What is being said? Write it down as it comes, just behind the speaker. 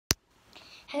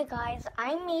Hey guys,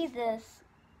 I made this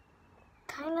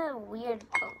kind of weird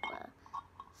boba.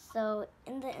 So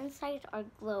in the inside are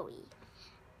glowy.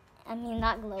 I mean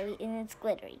not glowy, and it's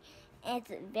glittery. And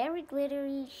it's very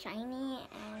glittery, shiny,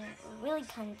 and really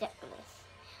conductless.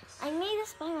 I made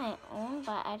this by my own,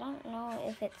 but I don't know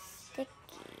if it's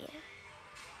sticky.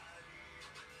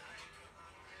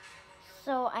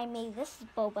 So I made this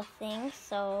boba thing.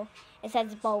 So it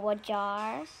says boba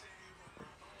jar.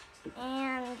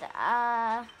 And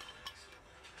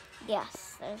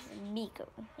yes, there's Miko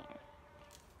here.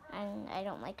 And I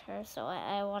don't like her, so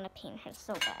I want to paint her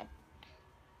so bad.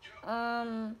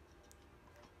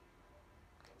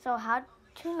 So how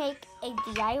to make a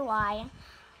DIY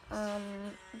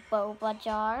boba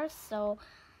jar. So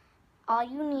all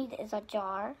you need is a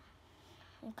jar,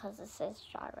 because it says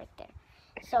jar right there.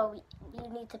 So you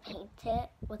need to paint it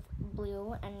with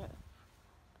blue, and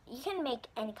you can make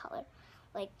any color.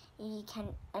 Like you can,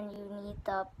 and you need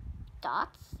the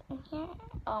dots in here.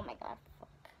 Oh my god.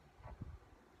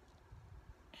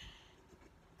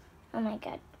 Oh my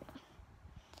god.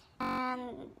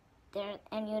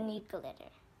 And you need glitter.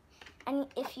 And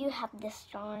if you have this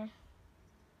jar,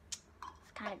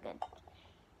 it's kind of good.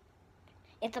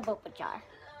 It's a boba jar.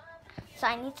 So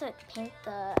I need to paint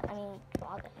draw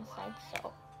the inside.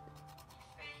 So